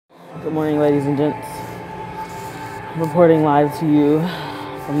Good morning, ladies and gents. I'm reporting live to you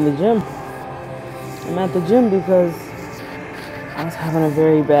from the gym. I'm at the gym because I was having a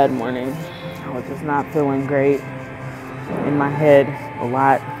very bad morning. I was just not feeling great in my head a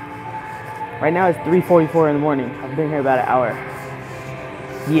lot. Right now it's 3:44 in the morning. I've been here about an hour.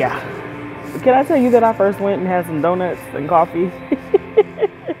 Yeah. Can I tell you that I first went and had some donuts and coffee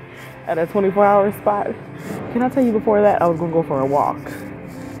at a 24-hour spot? Can I tell you before that I was gonna go for a walk?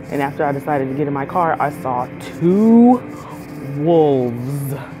 And after I decided to get in my car, I saw 2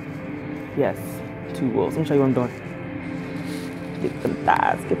 wolves. Yes, 2 wolves. Let me show you what I'm doing. Get them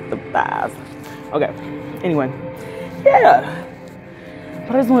thighs, get them thighs. Okay, anyway, yeah.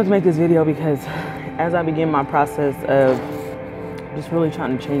 But I just wanted to make this video because as I begin my process of just really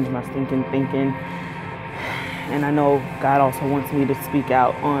trying to change my stinking thinking, and I know God also wants me to speak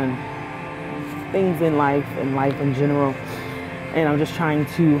out on things in life and life in general, and I'm just trying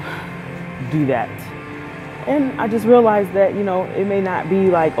to do that. And I just realized that, you know, it may not be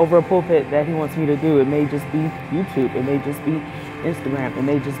like over a pulpit that he wants me to do. It may just be YouTube. It may just be Instagram. It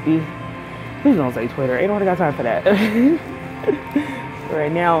may just be, please don't say Twitter. Ain't nobody got time for that.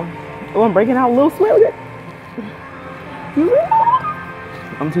 Right now, oh, I'm breaking out a little sweat.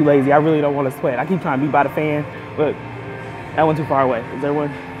 I'm too lazy. I really don't want to sweat. I keep trying to be by the fan, but that one too far away. Is there one?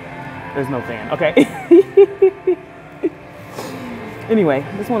 There's no fan. Okay. Anyway,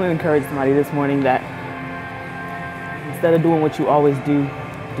 I just want to encourage somebody this morning that instead of doing what you always do,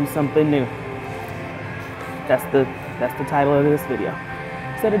 do something new. That's the title of this video.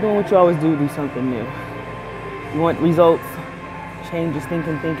 Instead of doing what you always do, do something new. You want results? Change your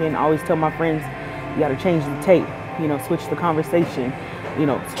stinking thinking. I always tell my friends, you got to change the tape. You know, switch the conversation. You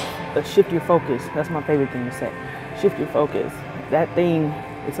know, shift your focus. That's my favorite thing to say. Shift your focus. If that thing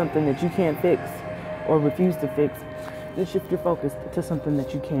is something that you can't fix or refuse to fix, just shift your focus to something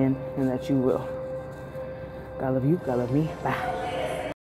that you can and that you will. God love you. God love me. Bye.